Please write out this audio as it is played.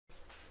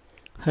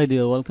Hi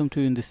dear, welcome to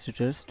in this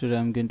tutorial. Today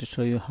I'm going to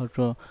show you how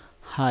to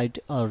hide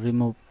or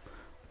remove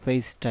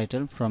page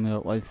title from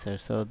your website.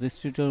 So this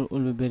tutorial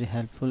will be very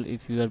helpful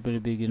if you are very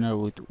beginner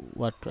with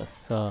WordPress.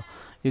 So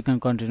you can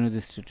continue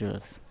this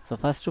tutorial. So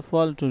first of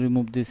all, to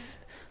remove this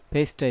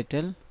page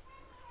title,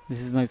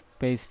 this is my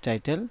page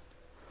title.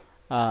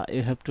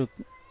 You have to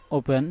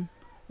open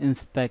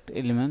inspect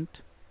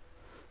element.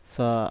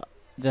 So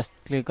just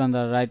click on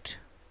the right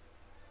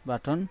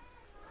button,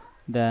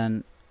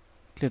 then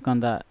click on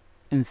the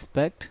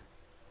inspect,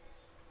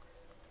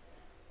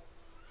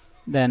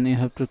 then you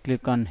have to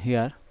click on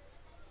here,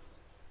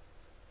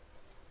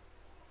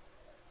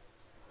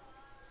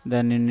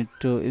 then you need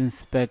to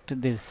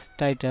inspect this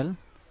title.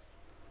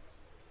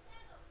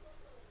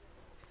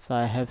 So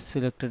I have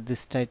selected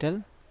this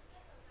title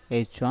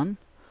h1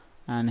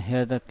 and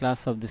here the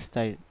class of this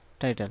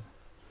title.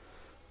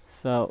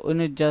 So we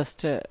need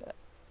just add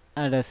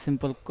a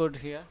simple code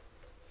here,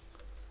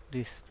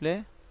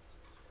 display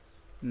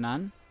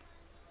none.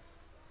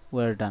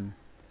 We're done.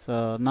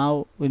 So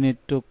now we need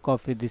to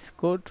copy this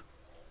code,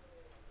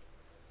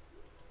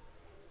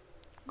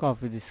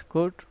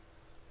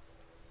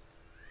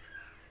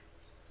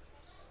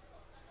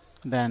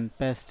 then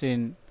paste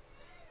in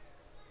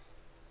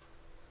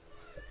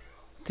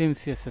theme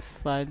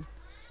CSS file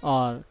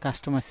or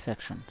customize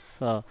section.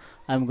 So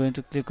I'm going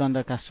to click on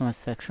the customize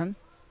section.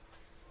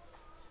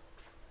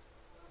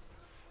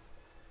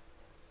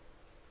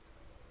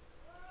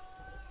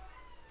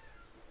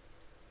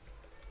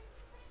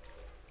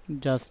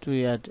 Just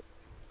we add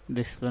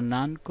display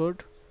none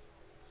code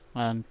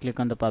and click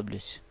on the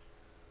publish.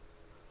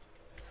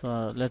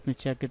 So let me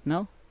check it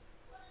now.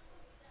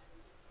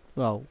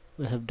 Wow,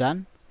 we have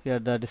done here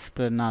the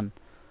display none.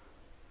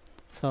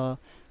 So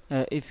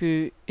if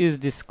you use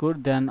this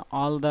code, then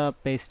all the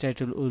page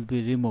title will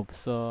be removed.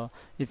 So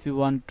if you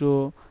want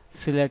to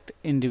select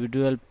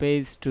individual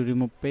page to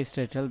remove page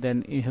title,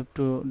 then you have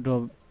to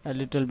do a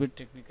little bit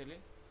technically.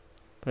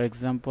 For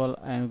example,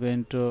 I am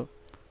going to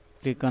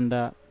click on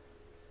the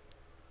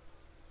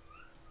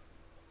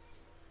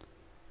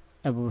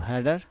above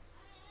header,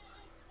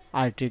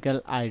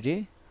 article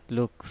ID,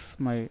 looks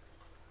my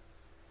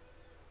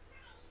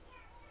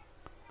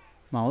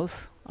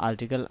mouse,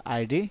 article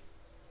ID,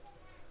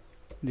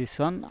 this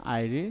one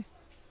ID,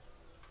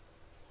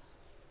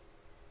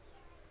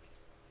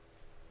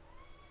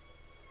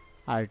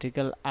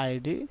 article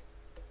ID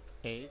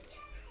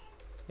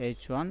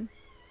h1,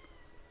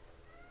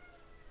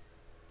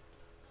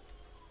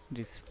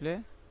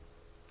 display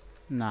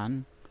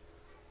none.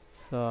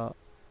 So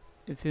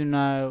if you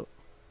now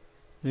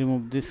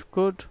remove this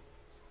code,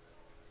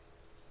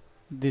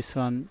 this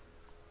one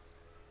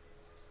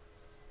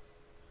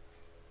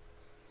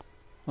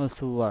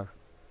also work,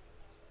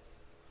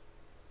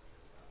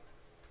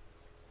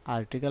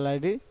 article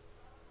ID,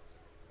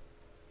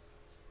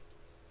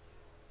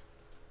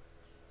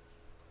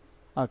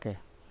 okay.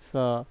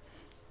 So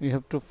you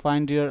have to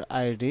find your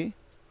ID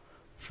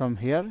from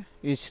here.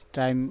 Each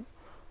time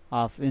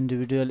of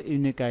individual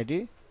unique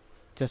ID,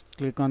 just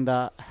click on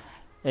the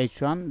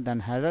h1, then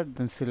header,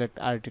 then select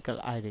article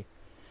ID.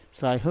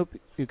 So I hope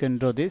you can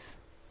do this.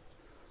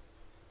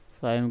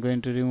 So I am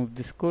going to remove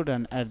this code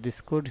and add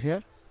this code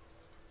here,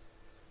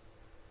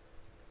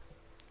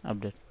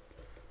 update.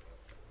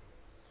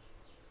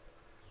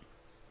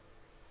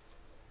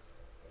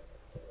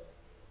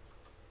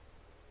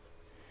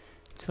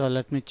 So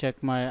let me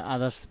check my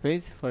others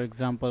page. For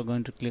example,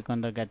 going to click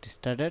on the get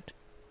started.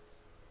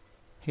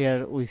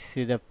 Here we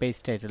see the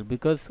page title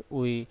because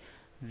we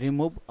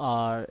remove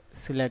or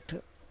select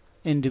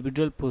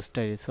individual post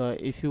ID. So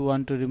if you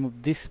want to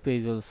remove this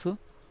page also,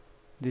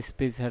 this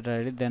page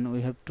header ID, then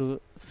we have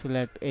to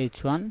select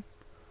h1,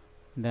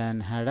 then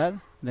header,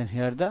 then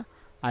here the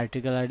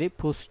article ID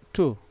post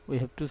 2. We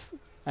have to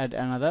add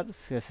another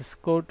CSS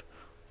code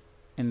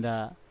in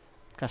the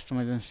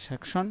customization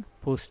section,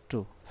 post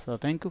 2. So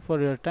thank you for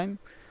your time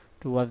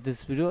to watch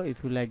this video.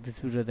 If you like this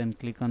video, then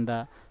click on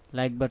the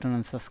like button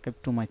and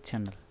subscribe to my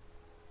channel.